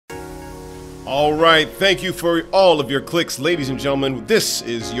All right, thank you for all of your clicks, ladies and gentlemen. This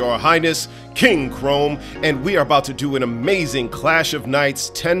is Your Highness King Chrome, and we are about to do an amazing Clash of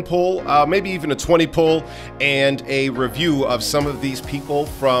Knights 10 pull, maybe even a 20 pull, and a review of some of these people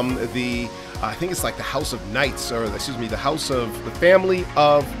from the, I think it's like the House of Knights, or excuse me, the House of the Family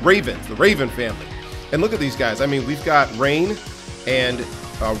of Ravens, the Raven family. And look at these guys. I mean, we've got Rain and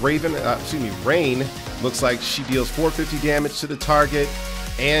Rain looks like she deals 450 damage to the target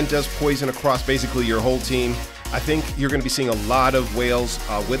and does poison across basically your whole team. I think you're going to be seeing a lot of whales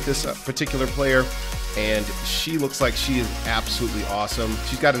with this particular player, and she looks like she is absolutely awesome.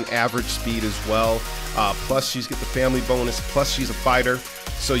 She's got an average speed as well, plus she's got the family bonus, plus she's a fighter.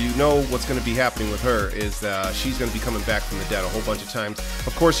 So you know what's going to be happening with her is she's going to be coming back from the dead a whole bunch of times.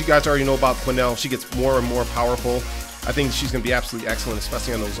 Of course, you guys already know about Quinnell. She gets more and more powerful. I think she's going to be absolutely excellent,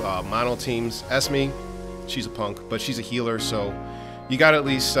 especially on those mono teams. Esme, she's a punk, but she's a healer, so you got to at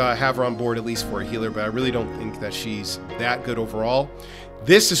least have her on board at least for a healer, but I really don't think that she's that good overall.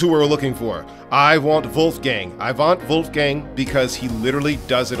 This is who we're looking for. I want Wolfgang. I want Wolfgang because he literally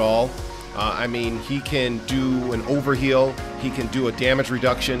does it all. I mean, he can do an overheal, he can do a damage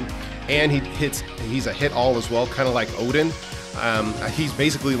reduction, and he's a hit all as well, kind of like Odin. He's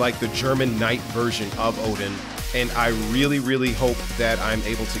basically like the German knight version of Odin, and I really, really hope that I'm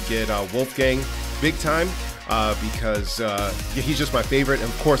able to get Wolfgang big time. Because he's just my favorite, and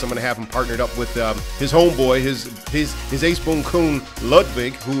of course I'm going to have him partnered up with his homeboy, his Ace Boon Kun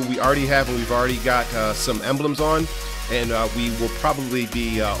Ludwig, who we already have, and we've already got some emblems on, and we will probably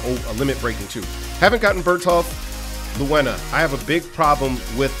be a limit breaking too. Haven't gotten Bertolf. Luena. I have a big problem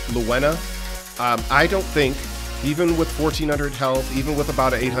with Luena. I don't think, even with 1400 health, even with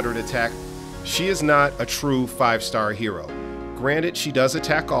about an 800 attack, she is not a true 5-star hero. Granted, she does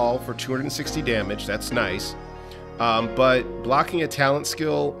attack all for 260 damage, that's nice, but blocking a talent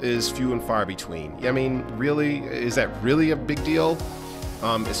skill is few and far between. I mean, really, is that really a big deal?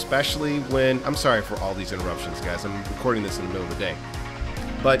 Especially when, I'm sorry for all these interruptions, guys, I'm recording this in the middle of the day.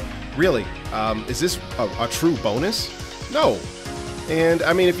 But really, is this a true bonus? No. And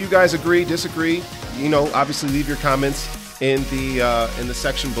I mean, if you guys agree, disagree, you know, obviously leave your comments in the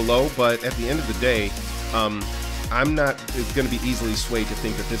section below, but at the end of the day, I'm not going to be easily swayed to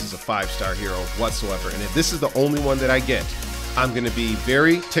think that this is a 5-star hero whatsoever. And if this is the only one that I get, I'm going to be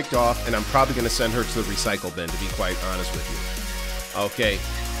very ticked off, and I'm probably going to send her to the recycle bin, to be quite honest with you. Okay,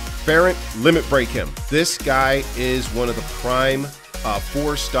 Ferrant, limit break him. This guy is one of the prime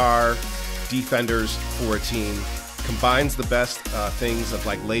 4-star defenders for a team. Combines the best things of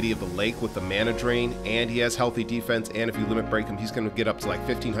like Lady of the Lake with the mana drain, and he has healthy defense, and if you limit break him, he's going to get up to like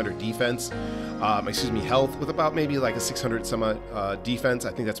 1500 defense, health, with about maybe like a 600 some defense.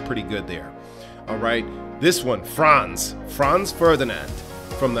 I think that's pretty good there. All right, this one, Franz Ferdinand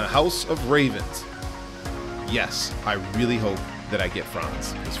from the House of Ravens. Yes, I really hope that I get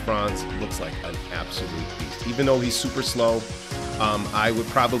Franz, because Franz looks like an absolute beast. Even though he's super slow, I would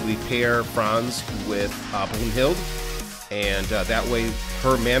probably pair Franz with Brunhild, and that way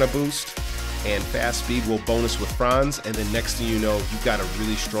her mana boost and fast speed will bonus with Franz, and then next thing you know, you've got a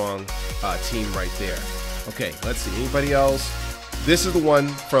really strong team right there. Okay, let's see, anybody else? This is the one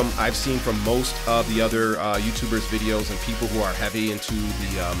I've seen from most of the other YouTubers' videos and people who are heavy into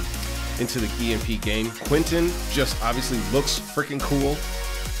the EMP game. Quentin just obviously looks freaking cool.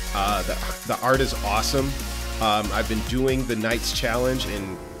 The art is awesome. I've been doing the Knights challenge,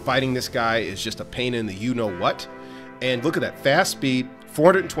 and fighting this guy is just a pain in the you-know-what. And look at that, fast speed,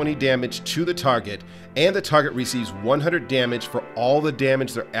 420 damage to the target, and the target receives 100 damage for all the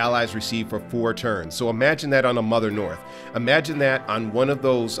damage their allies receive for 4 turns. So imagine that on a Mother North. Imagine that on one of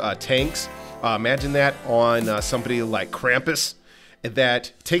those tanks. Imagine that on somebody like Krampus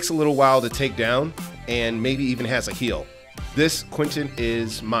that takes a little while to take down and maybe even has a heal. This Quentin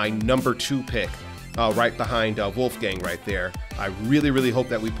is my number 2 pick. Right behind Wolfgang right there. I really, really hope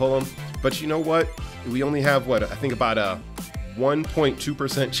that we pull him. But you know what? We only have, what, I think about a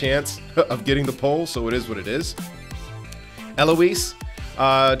 1.2% chance of getting the pull, so it is what it is. Eloise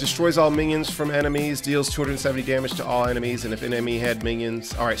destroys all minions from enemies, deals 270 damage to all enemies, and if an enemy had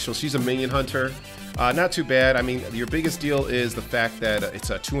minions... Alright, so she's a minion hunter. Not too bad. I mean, your biggest deal is the fact that it's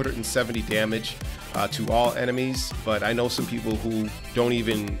a 270 damage to all enemies, but I know some people who don't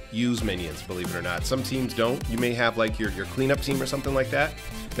even use minions, believe it or not. Some teams don't. You may have like your cleanup team or something like that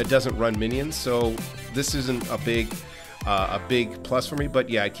doesn't run minions, so this isn't a big plus for me, but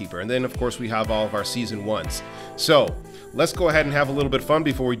yeah, I'd keep her. And then of course we have all of our season 1s. So let's go ahead and have a little bit of fun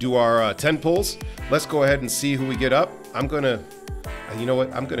before we do our 10 pulls. Let's go ahead and see who we get up. I'm gonna, you know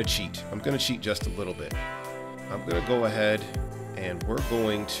what, I'm gonna cheat. I'm gonna cheat just a little bit. I'm gonna go ahead and we're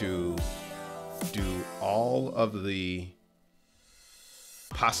going to do all of the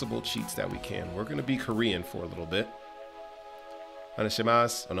possible cheats that we can. We're gonna be Korean for a little bit.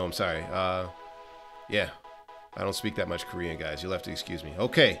 Anashimasu. Oh no, I'm sorry. Yeah, I don't speak that much Korean, guys. You'll have to excuse me.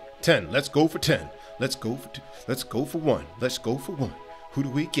 Okay, 10. Let's go for 10. Let's go for 2. Let's go for 1. Let's go for 1. Who do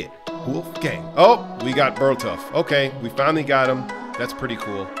we get? Wolfgang. Oh, we got Bertoff. Okay, we finally got him. That's pretty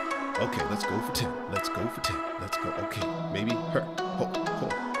cool. Okay, let's go for 10. Let's go for 10. Let's go. Okay, maybe her. Ho.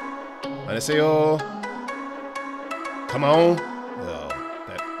 Anaseo. Come on. Oh,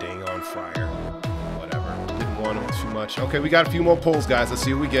 that dang on fryer. Whatever. Didn't want him too much. Okay, we got a few more pulls, guys. Let's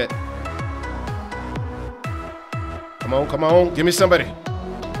see what we get. Come on, come on. Give me somebody.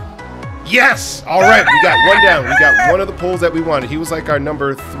 Yes! All right, we got one down. We got one of the pulls that we wanted. He was like our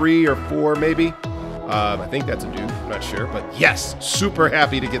number 3 or 4, maybe. I think that's a dude. I'm not sure. But yes, super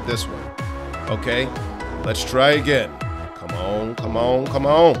happy to get this one. Okay, let's try again. Come on, come on, come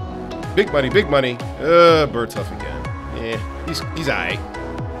on. Big money, big money. Bertoff again. Yeah, he's all right.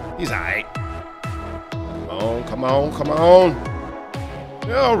 He's all right. Come on, come on, come on.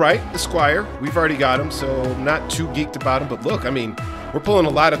 All right, the Squire. We've already got him, so I'm not too geeked about him. But look, I mean, we're pulling a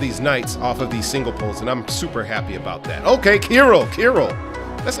lot of these knights off of these single pulls, and I'm super happy about that. Okay, Kirill.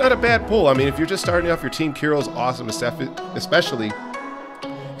 That's not a bad pull. I mean, if you're just starting off your team, Kirill's awesome, especially,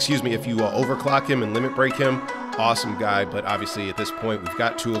 excuse me, if you overclock him and limit break him. Awesome guy, but obviously at this point, we've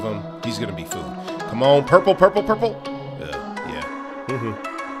got 2 of them. He's going to be food. Come on, purple, purple, purple. Yeah.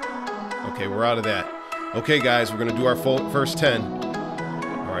 Okay, we're out of that. Okay, guys, we're going to do our first 10.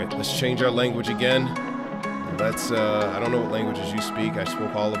 All right, let's change our language again. Let's, I don't know what languages you speak. I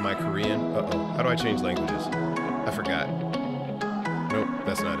spoke all of my Korean. Uh-oh. How do I change languages? I forgot. Nope,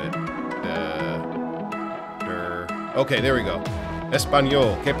 that's not it. Okay, there we go.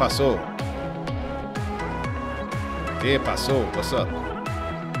 Español. ¿Qué pasó? ¿Qué pasó? What's up?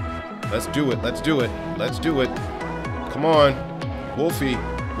 Let's do it. Let's do it. Let's do it. Come on. Wolfie.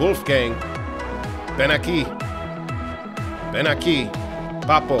 Wolfgang. Ven aquí. Ven aquí.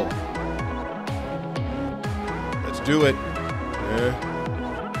 Papo. Do it. Yeah.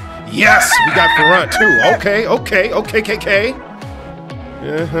 Yes, we got Ferrant too. Okay, KK.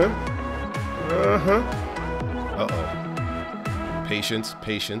 Uh-oh.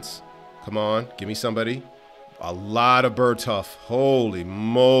 Patience. Come on, give me somebody. A lot of Bertoff. Holy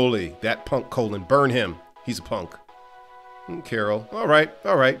moly. That punk Colin, burn him. He's a punk. Carol. All right.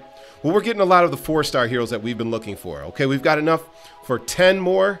 Well, we're getting a lot of the 4-star heroes that we've been looking for. Okay, we've got enough for 10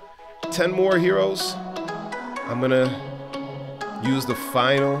 more heroes. I'm gonna use the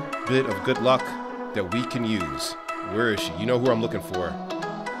final bit of good luck that we can use. Where is she? You know who I'm looking for.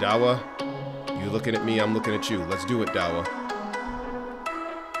 Dawa, you looking at me, I'm looking at you. Let's do it, Dawa.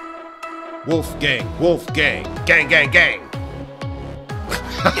 Wolfgang. Gang.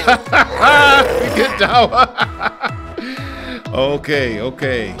 We get Dawa.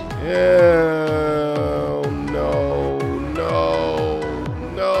 Okay. Yeah, no.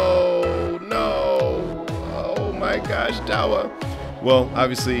 My gosh, Dawa. Well,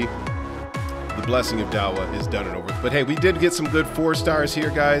 obviously, the blessing of Dawa is done and over with. But hey, we did get some good 4 stars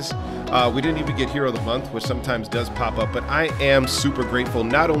here, guys. We didn't even get Hero of the Month, which sometimes does pop up. But I am super grateful,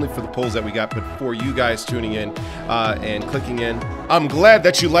 not only for the polls that we got, but for you guys tuning in and clicking in. I'm glad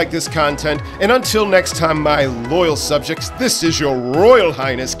that you like this content. And until next time, my loyal subjects, this is your Royal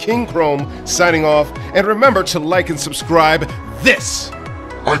Highness, King Chrome, signing off. And remember to like and subscribe. This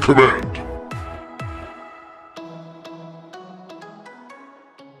I command.